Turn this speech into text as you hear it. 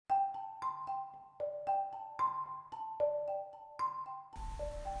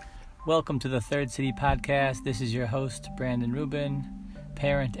Welcome to the Third City Podcast. This is your host, Brandon Rubin,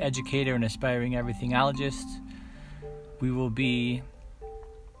 parent, educator, and aspiring everythingologist. We will be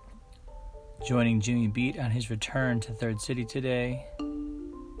joining Jimmy Beat on his return to Third City today.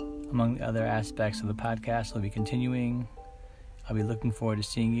 Among the other aspects of the podcast, we'll be continuing. I'll be looking forward to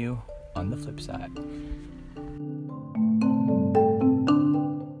seeing you on the flip side.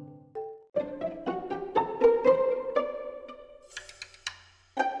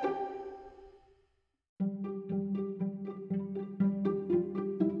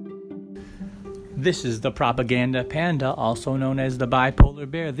 This is the Propaganda Panda, also known as the Bipolar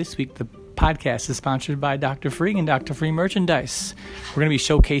Bear. This week, the podcast is sponsored by Dr. Free and Dr. Free Merchandise. We're going to be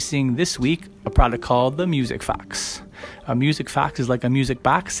showcasing this week a product called the Music Fox. A Music Fox is like a music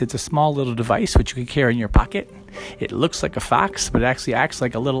box. It's a small little device which you can carry in your pocket. It looks like a fox, but it actually acts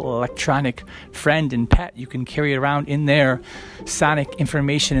like a little electronic friend and pet. You can carry it around in there. Sonic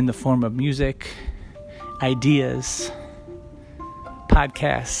information in the form of music, ideas,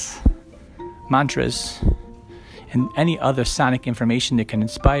 podcasts, mantras, and any other sonic information that can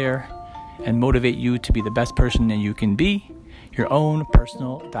inspire and motivate you to be the best person that you can be, your own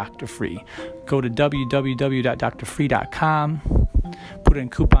personal Dr. Free. Go to www.drfree.com, put in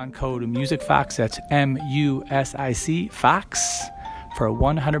coupon code MUSICFOX, that's MUSIC Fox, for a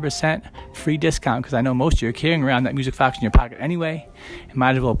 100% free discount, because I know most of you are carrying around that Music Fox in your pocket anyway, and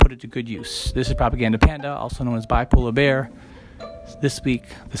might as well put it to good use. This is Propaganda Panda, also known as Bipolar Bear. This week,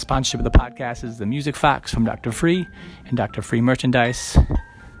 the sponsorship of the podcast is the Music Fox from Dr. Free and Dr. Free Merchandise.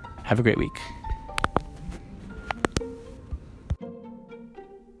 Have a great week.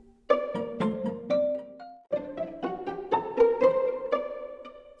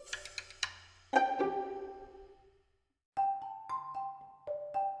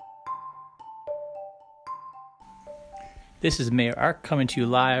 This is Mayor Ark coming to you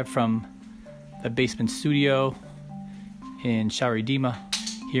live from the basement studio in Sharidima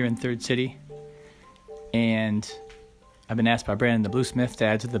here in Third City, and I've been asked by Brandon the Bluesmith to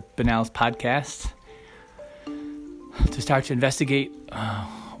add to the Banals podcast to start to investigate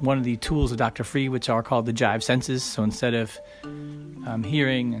one of the tools of Dr. Free, which are called the Jive senses. So instead of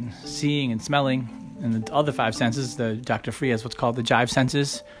hearing and seeing and smelling and the other five senses, the Dr. Free has what's called the Jive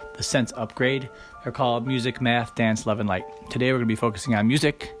senses, the sense upgrade. They're called music, math, dance, love, and light. Today we're going to be focusing on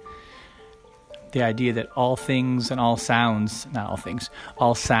music. The idea that all things and all sounds, not all things,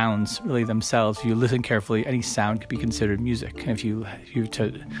 all sounds really themselves, if you listen carefully, any sound could be considered music. And if you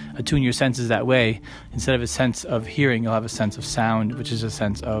to attune your senses that way, instead of a sense of hearing, you'll have a sense of sound, which is a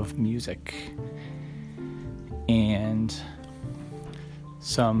sense of music. And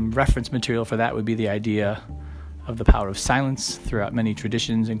some reference material for that would be the idea of the power of silence throughout many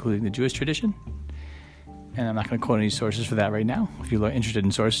traditions, including the Jewish tradition. And I'm not going to quote any sources for that right now. If you're interested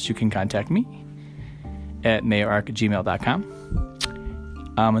in sources, you can contact me at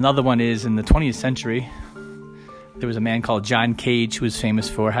mayorark@gmail.com. Another one is in the 20th century, there was a man called John Cage who was famous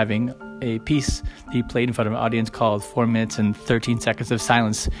for having a piece that he played in front of an audience called 4 minutes and 13 seconds of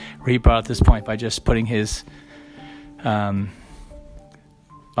silence, where he brought up this point by just putting his alarm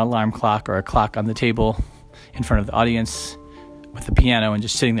clock or a clock on the table in front of the audience with the piano and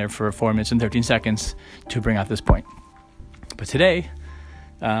just sitting there for 4 minutes and 13 seconds to bring out this point. But today,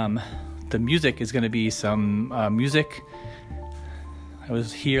 the music is going to be some music. I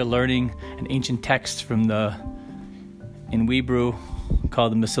was here learning an ancient text in Hebrew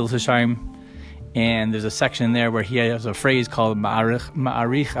called the Mesilas Yesharim, and there's a section in there where he has a phrase called Ma'arich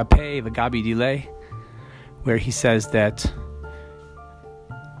Apeh V'Gabi Dilei, where he says that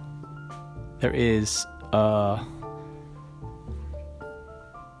there is a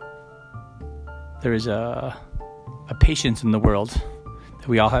patience in the world.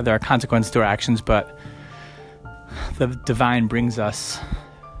 We all have, there are consequences to our actions, but the divine brings us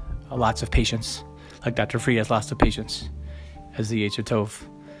lots of patience. Like Dr. Free has lots of patience as the Yetzer Tov.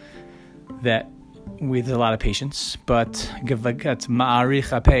 That with a lot of patience, but Ma'arich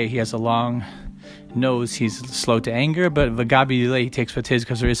Apeh, he has a long nose, he's slow to anger, but V'Gabi Dilei, he takes what's his,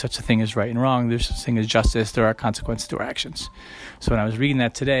 because there is such a thing as right and wrong, there's such a thing as justice, there are consequences to our actions. So when I was reading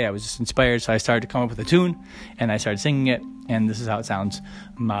that today, I was just inspired, so I started to come up with a tune, and I started singing it, and this is how it sounds.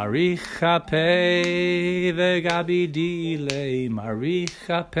 Ma'arich Apeh V'Gabi Dilei, Ma'arich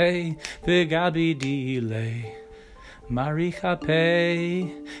Apeh V'Gabi Dilei, Ma'arich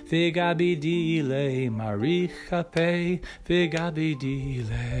Apeh V'Gabi Dilei, Ma'arich Apeh V'Gabi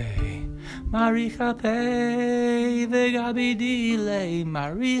Dilei, Ma'arich Apeh V'Gabi Dilei,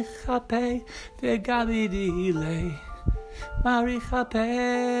 Ma'arich Apeh V'Gabi Dilei, Maricha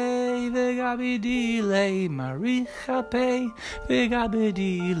Pei V'Gabidile, Maricha Pei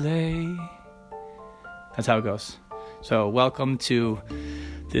V'Gabidile. That's how it goes. So welcome to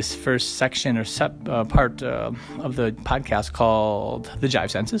this first section or part of the podcast called The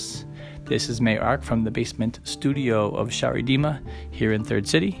Jive Census. This is Meir Ark from the basement studio of Shari Dima here in Third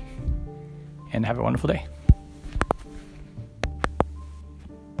City. And have a wonderful day.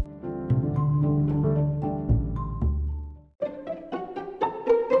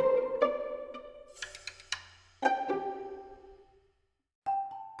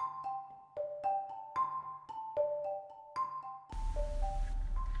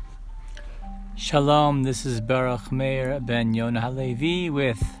 Shalom, this is Baruch Meir ben Yonah Halevi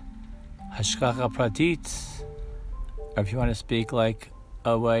with Hashgacha Pratit, or if you want to speak like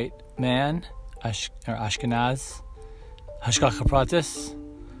a white man, or Ashkenaz, Hashgacha Pratis,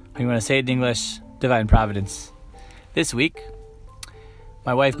 or you want to say it in English, Divine Providence. This week,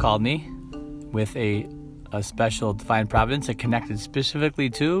 my wife called me with a special Divine Providence that connected specifically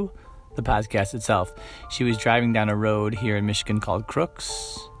to the podcast itself. She was driving down a road here in Michigan called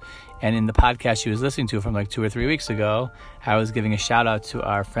Crooks. And in the podcast she was listening to from like 2 or 3 weeks ago, I was giving a shout out to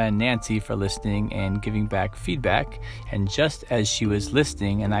our friend Nancy for listening and giving back feedback. And just as she was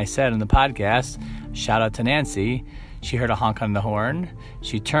listening, and I said in the podcast, shout out to Nancy, she heard a honk on the horn.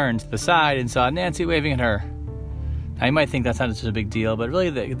 She turned to the side and saw Nancy waving at her. Now you might think that's not such a big deal, but really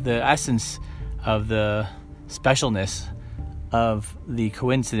the essence of the specialness of the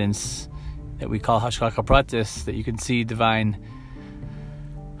coincidence that we call Hashgacha Pratis, that you can see divine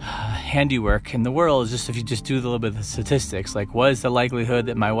handiwork in the world, is just if you just do a little bit of the statistics, like what is the likelihood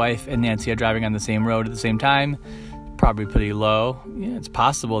that my wife and Nancy are driving on the same road at the same time? Probably pretty low. Yeah, it's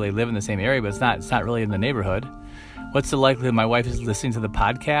possible they live in the same area, but it's not really in the neighborhood. What's the likelihood my wife is listening to the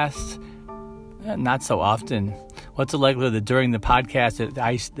podcast? Not so often. What's the likelihood that during the podcast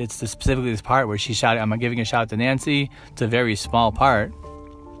it's specifically this part where she's shouting, I'm giving a shout out to Nancy? It's a very small part.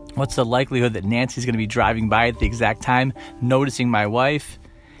 What's the likelihood that Nancy's going to be driving by at the exact time, noticing my wife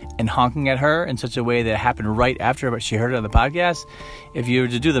and honking at her in such a way that it happened right after she heard it on the podcast? If you were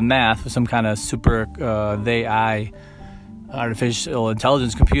to do the math with some kind of super AI artificial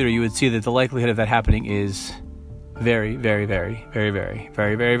intelligence computer, you would see that the likelihood of that happening is very, very, very, very, very,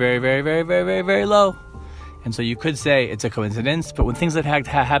 very, very, very, very, very, very, very, very low. And so you could say it's a coincidence, but when things like that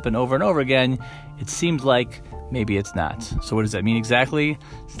happen over and over again, it seems like maybe it's not. So what does that mean exactly?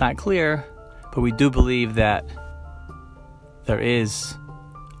 It's not clear, but we do believe that there is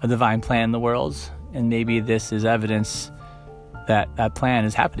a divine plan in the world, and maybe this is evidence that that plan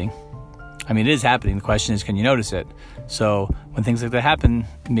is happening. I mean, it is happening. The question is, can you notice it? So when things like that happen,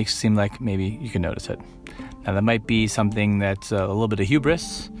 it makes it seem like maybe you can notice it. Now, that might be something that's a little bit of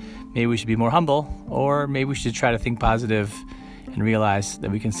hubris. Maybe we should be more humble, or maybe we should try to think positive and realize that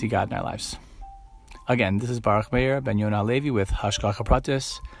we can see God in our lives. Again, this is Baruch Meir ben Yonah Halevi with Hashgacha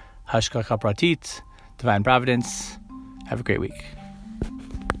Pratis, Hashgacha Pratit, Divine Providence. Have a great week.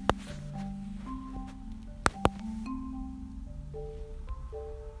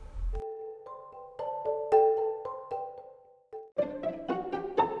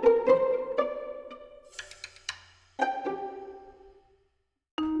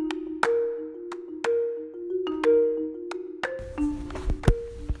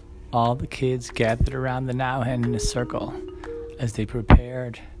 All the kids gathered around the Nauhen in a circle as they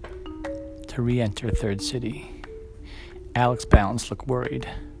prepared to re-enter Third City. Alex Balance looked worried.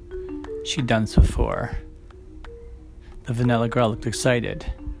 She'd done this before. The vanilla girl looked excited.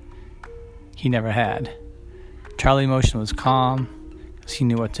 He never had. Charlie Motion was calm because he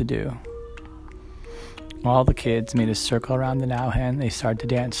knew what to do. All the kids made a circle around the Nauhen. They started to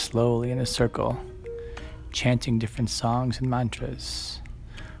dance slowly in a circle, chanting different songs and mantras.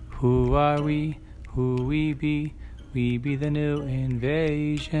 Who are we? Who we be? We be the new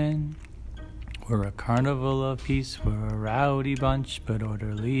invasion. We're a carnival of peace. We're a rowdy bunch, but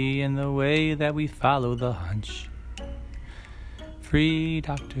orderly in the way that we follow the hunch. Free,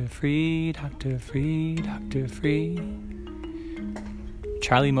 doctor, free, doctor, free, doctor, free.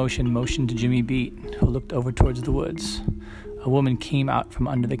 Charlie motioned to Jimmy Beat, who looked over towards the woods. A woman came out from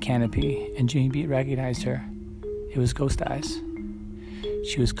under the canopy, and Jimmy Beat recognized her. It was Ghost Eyes.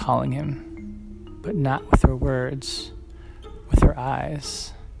 She was calling him, but not with her words, with her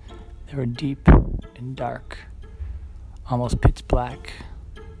eyes. They were deep and dark, almost pitch black.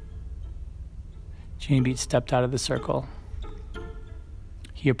 Jimmy Beat stepped out of the circle.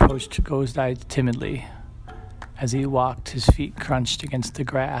 He approached Ghost Eyes timidly. As he walked, his feet crunched against the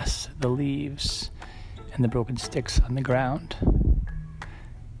grass, the leaves, and the broken sticks on the ground.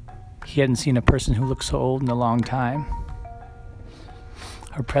 He hadn't seen a person who looked so old in a long time.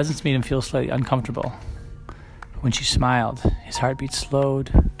 Her presence made him feel slightly uncomfortable. When she smiled, his heartbeat slowed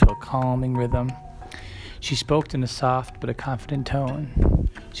to a calming rhythm. She spoke in a soft but a confident tone.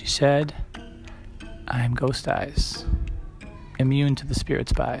 She said, "I am Ghost Eyes, immune to the spirit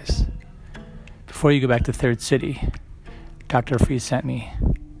spies. Before you go back to Third City, Dr. Free sent me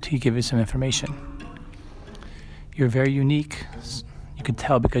to give you some information. You're very unique. You could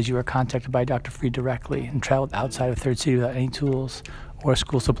tell because you were contacted by Dr. Free directly and traveled outside of Third City without any tools or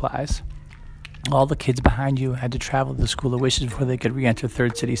school supplies. All the kids behind you had to travel to the School of Wishes before they could re-enter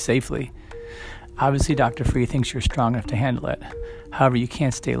Third City safely. Obviously, Dr. Free thinks you're strong enough to handle it. However, you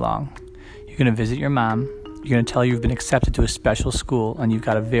can't stay long. You're going to visit your mom. You're going to tell her you've been accepted to a special school and you've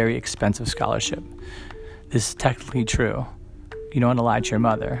got a very expensive scholarship. This is technically true. You don't want to lie to your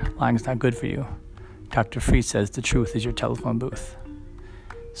mother. Lying's not good for you. Dr. Free says the truth is your telephone booth.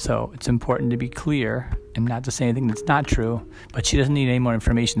 So it's important to be clear and not to say anything that's not true, but she doesn't need any more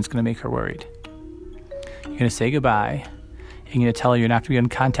information that's going to make her worried. You're going to say goodbye. You're going to tell her you're not going to be in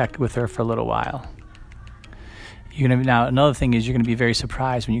contact with her for a little while. Now, another thing is you're going to be very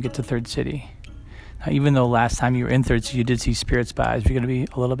surprised when you get to Third City. Now, even though last time you were in Third City you did see spirit spies, you're going to be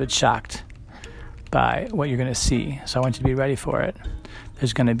a little bit shocked by what you're going to see. So I want you to be ready for it.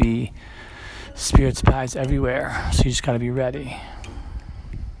 There's going to be spirit spies everywhere, so you just got to be ready.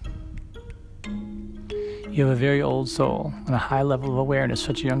 You have a very old soul and a high level of awareness for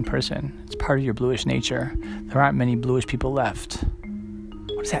such a young person. It's part of your bluish nature. There aren't many bluish people left.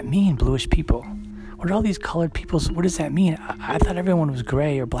 What does that mean, bluish people? What are all these colored peoples? What does that mean? I thought everyone was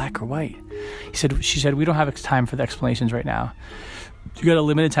gray or black or white. She said, we don't have time for the explanations right now. You got a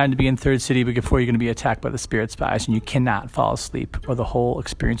limited time to be in Third City before you're going to be attacked by the spirit spies, and you cannot fall asleep or the whole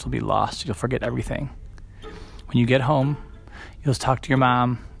experience will be lost. You'll forget everything. When you get home, you'll talk to your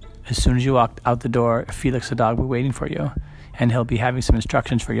mom. As soon as you walk out the door, Felix the dog will be waiting for you, and he'll be having some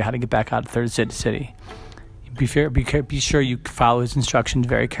instructions for you how to get back out of Third City. Be sure you follow his instructions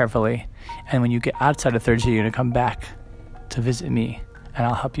very carefully, and when you get outside of Third City, you're going to come back to visit me, and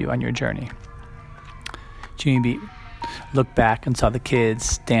I'll help you on your journey." Jimmy Beat looked back and saw the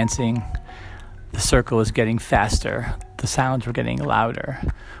kids dancing. The circle was getting faster. The sounds were getting louder.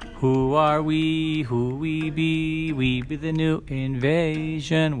 Who are we? Who we be? We be the new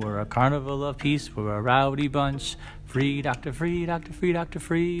invasion. We're a carnival of peace. We're a rowdy bunch. Free, Dr. Free, Dr. Free, Dr.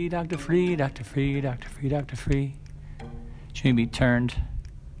 Free, Dr. Free, Dr. Free, Dr. Free, Dr. Free. Jimmy Beat turned.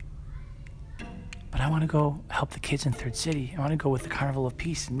 But I want to go help the kids in Third City. I want to go with the Carnival of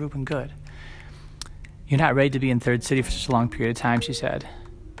Peace and Reuben Good. You're not ready to be in Third City for such a long period of time, she said.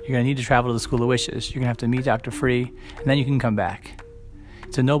 You're going to need to travel to the School of Wishes. You're going to have to meet Dr. Free, and then you can come back.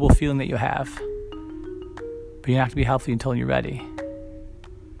 It's a noble feeling that you have, but you're not going to be healthy until you're ready.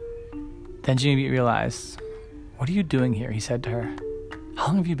 Then Jimmy Beat realized, "What are you doing here?" he said to her. "How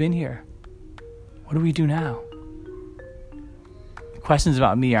long have you been here? What do we do now?" Questions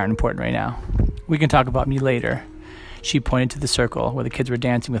about me aren't important right now. We can talk about me later. She pointed to the circle where the kids were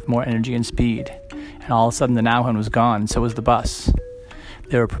dancing with more energy and speed, and all of a sudden the now one was gone, and so was the bus.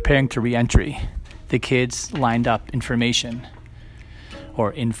 They were preparing to re-entry. The kids lined up in formation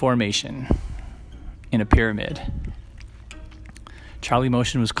in a pyramid. Charlie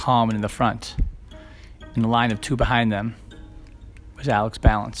Motion was calm and in the front. In the line of two behind them was Alex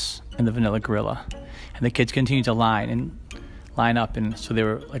Balance and the Vanilla Gorilla. And the kids continued to line up, and so they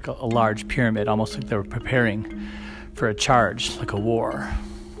were like a large pyramid, almost like they were preparing for a charge, like a war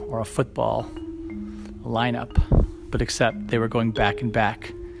or a football lineup, but except they were going back and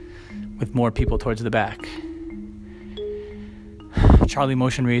back with more people towards the back. Charlie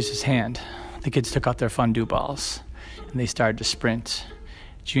Motion raised his hand. The kids took out their fondue balls, and they started to sprint.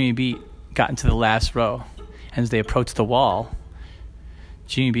 Jimmy Beat got into the last row, and as they approached the wall,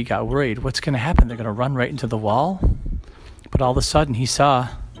 Jimmy Beat got worried. What's going to happen? They're going to run right into the wall? But all of a sudden, he saw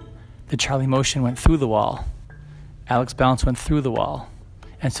that Charlie Motion went through the wall. Alex Balance went through the wall,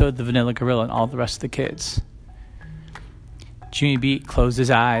 and so did the Vanilla Gorilla and all the rest of the kids. Jimmy Beat closed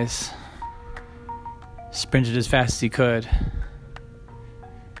his eyes, sprinted as fast as he could,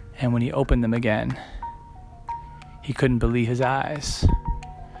 and when he opened them again, he couldn't believe his eyes.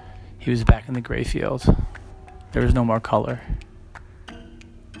 He was back in the gray field. There was no more color.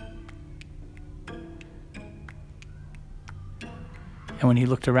 And when he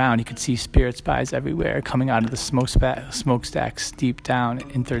looked around, he could see spirit spies everywhere coming out of the smokestacks deep down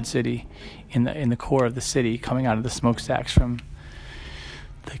in Third City, in the core of the city, coming out of the smokestacks from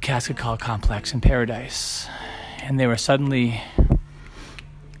the Casket Call complex in Paradise. And they were suddenly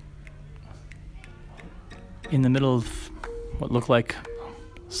in the middle of what looked like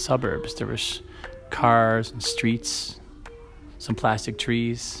suburbs. There was cars and streets, some plastic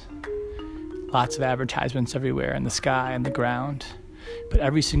trees, lots of advertisements everywhere in the sky and the ground. But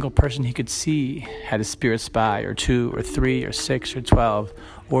every single person he could see had a spirit spy, or 2 or 3 or 6 or 12,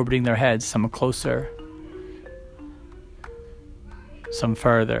 orbiting their heads, some closer, some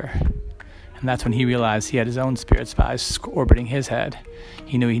further. And that's when he realized he had his own spirit spies orbiting his head.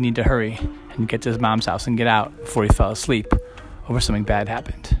 He knew he needed to hurry and get to his mom's house and get out before he fell asleep or something bad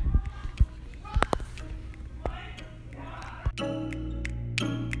happened.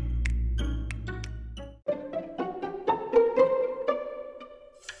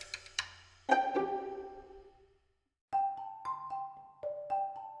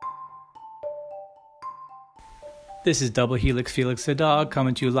 This is Double Helix Felix the dog,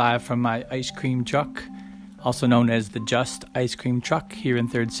 coming to you live from my ice cream truck, also known as the Just Ice Cream Truck, here in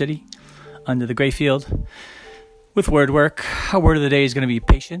Third City, under the Grayfield, with word work. Our word of the day is going to be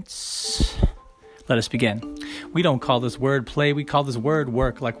patience. Let us begin. We don't call this word play, we call this word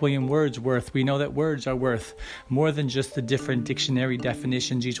work. Like William Wordsworth, we know that words are worth more than just the different dictionary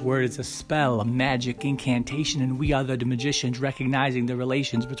definitions. Each word is a spell, a magic incantation, and we are the magicians, recognizing the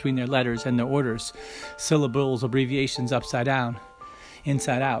relations between their letters and their orders. Syllables, abbreviations, upside down,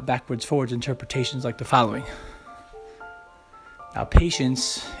 inside out, backwards, forwards, interpretations like the following. Now,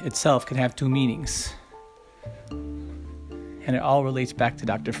 patience itself can have 2 meanings, and it all relates back to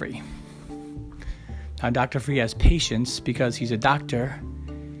Dr. Free. Now, Dr. Free has patience because he's a doctor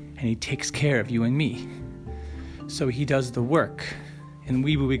and he takes care of you and me. So he does the work. And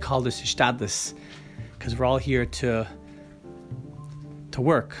we call this Ishtadlis, because we're all here to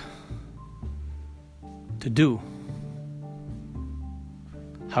work, to do.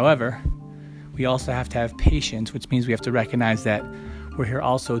 However, we also have to have patience, which means we have to recognize that we're here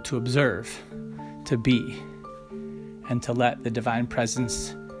also to observe, to be, and to let the divine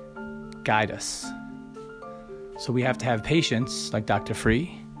presence guide us. So we have to have patience, like Dr.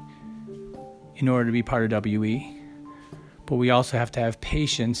 Free, in order to be part of WE. But we also have to have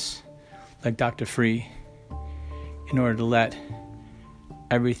patience, like Dr. Free, in order to let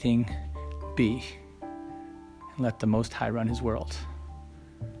everything be and let the Most High run his world.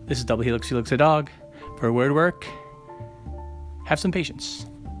 This is Double Helix Felix the dog. For word work, have some patience.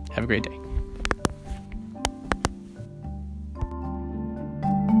 Have a great day.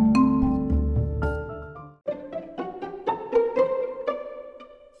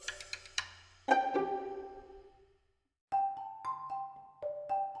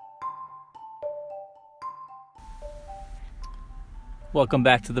 Welcome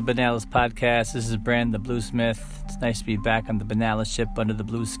back to the Bananas Podcast. This is Brand the Bluesmith. It's nice to be back on the Banana ship under the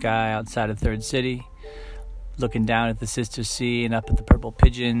blue sky outside of Third City, looking down at the Sister Sea and up at the Purple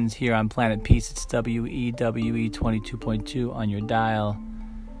Pigeons here on Planet Peace. It's WEWE 22.2 on your dial.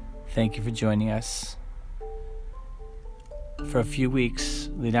 Thank you for joining us. For a few weeks,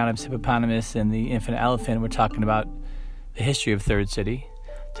 Leonidas Hippopotamus and the Infinite Elephant were talking about the history of Third City.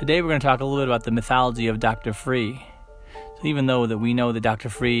 Today we're going to talk a little bit about the mythology of Dr. Free. Even though that we know that Dr.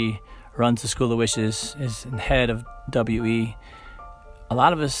 Free runs the School of Wishes, is head of WE, a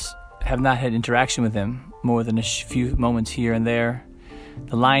lot of us have not had interaction with him more than a few moments here and there.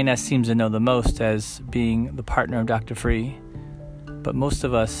 The Lioness seems to know the most as being the partner of Dr. Free, but most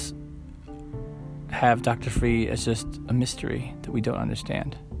of us have Dr. Free as just a mystery that we don't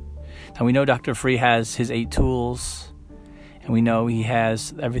understand. Now we know Dr. Free has his 8 tools, and we know he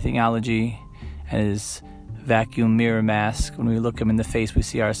has everythingology and his vacuum mirror mask. When we look him in the face, we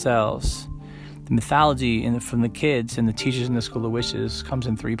see ourselves. The mythology from the kids and the teachers in the School of Wishes comes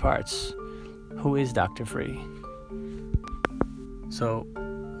in 3 parts. Who is Dr. Free? So,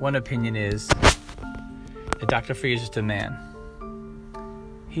 one opinion is that Dr. Free is just a man.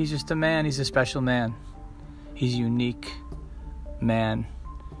 He's just a man. He's a special man. He's a unique man,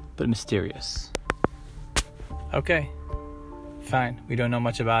 but mysterious. Okay, fine. We don't know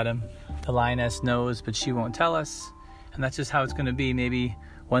much about him. The Lioness knows, but she won't tell us. And that's just how it's going to be. Maybe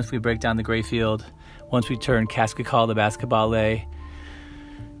once we break down the Grayfield, once we turn Kaskakal to Basketball-A,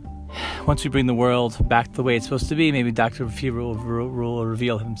 once we bring the world back the way it's supposed to be, maybe Dr. Free will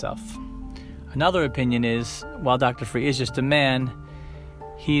reveal himself. Another opinion is, while Dr. Free is just a man,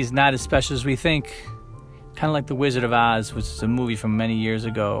 he's not as special as we think. Kind of like The Wizard of Oz, which is a movie from many years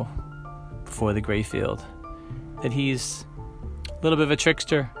ago, before the Grayfield. That he's a little bit of a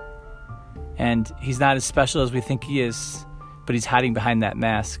trickster. And he's not as special as we think he is, but he's hiding behind that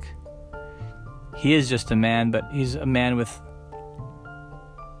mask. He is just a man, but he's a man with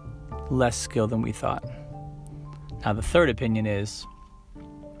less skill than we thought. Now, the third opinion is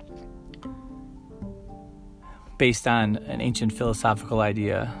based on an ancient philosophical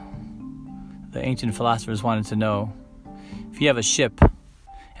idea. The ancient philosophers wanted to know if you have a ship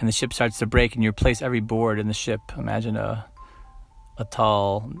and the ship starts to break and you replace every board in the ship, imagine a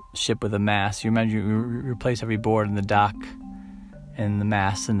tall ship with a mast. You replace every board in the dock and the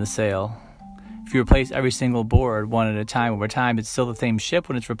mast and the sail. If you replace every single board one at a time over time, it's still the same ship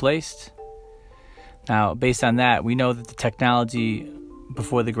when it's replaced. Now, based on that, we know that the technology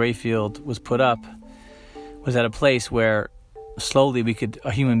before the gray field was put up was at a place where slowly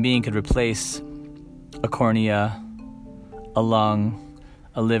a human being could replace a cornea, a lung,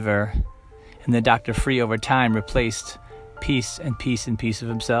 a liver, and then Dr. Free over time replaced piece and piece and piece of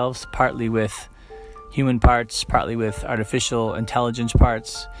themselves, partly with human parts, partly with artificial intelligence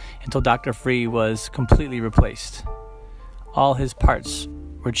parts, until Dr. Free was completely replaced. All his parts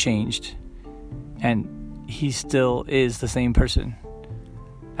were changed, and he still is the same person.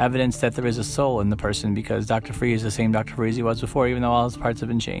 Evidence that there is a soul in the person, because Dr. Free is the same Dr. Free as he was before, even though all his parts have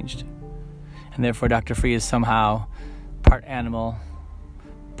been changed. And therefore Dr. Free is somehow part animal,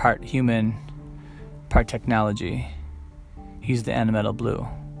 part human, part technology. He's the Animetal Blue.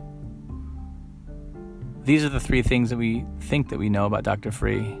 These are the three things that we think that we know about Dr.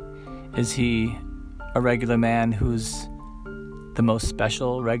 Free. Is he a regular man who's the most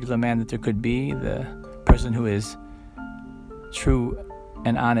special regular man that there could be? The person who is true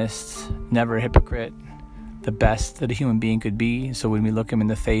and honest, never a hypocrite, the best that a human being could be. So when we look him in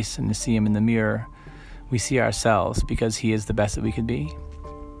the face and see him in the mirror, we see ourselves because he is the best that we could be.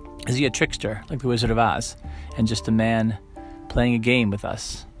 Is he a trickster like the Wizard of Oz and just a man playing a game with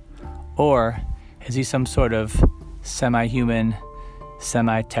us? Or is he some sort of semi-human,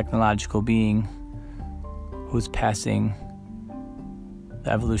 semi-technological being who's passing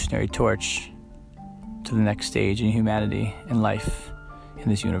the evolutionary torch to the next stage in humanity and life in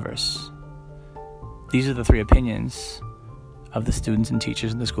this universe? These are the three opinions of the students and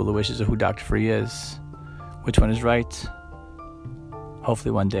teachers in the School of Wishes of who Dr. Free is. Which one is right?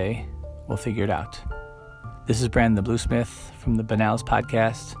 Hopefully one day we'll figure it out. This is Brandon the Bluesmith from the Banals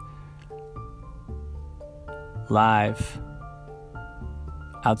Podcast, live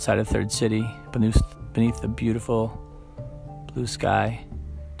outside of Third City, beneath the beautiful blue sky,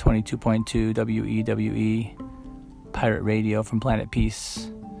 22.2 WEWE, Pirate Radio from Planet Peace,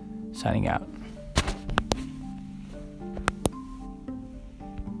 signing out.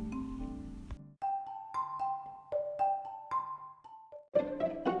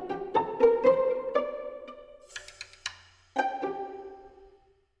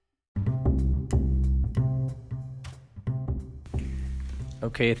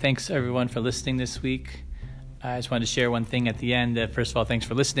 Okay, thanks everyone for listening this week. I just wanted to share one thing at the end. First of all, thanks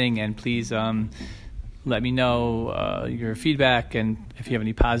for listening, and please let me know your feedback and if you have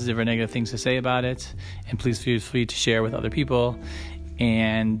any positive or negative things to say about it. And please feel free to share with other people.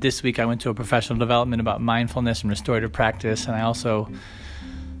 And this week I went to a professional development about mindfulness and restorative practice, and I also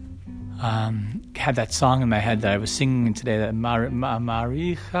had that song in my head that I was singing today, that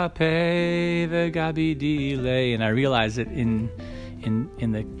Maricha Pe Vegabi Dile, and I realized it in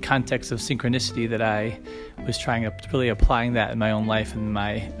the context of synchronicity that I was trying to really applying that in my own life and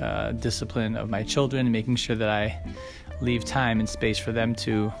my discipline of my children, and making sure that I leave time and space for them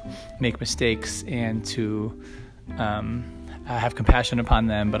to make mistakes and to have compassion upon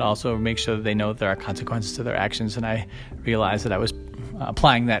them, but also make sure that they know that there are consequences to their actions. And I realized that I was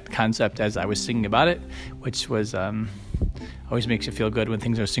applying that concept as I was singing about it, which was always makes you feel good when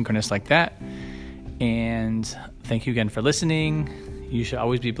things are synchronous like that. And thank you again for listening. You should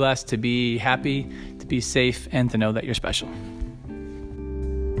always be blessed, to be happy, to be safe, and to know that you're special.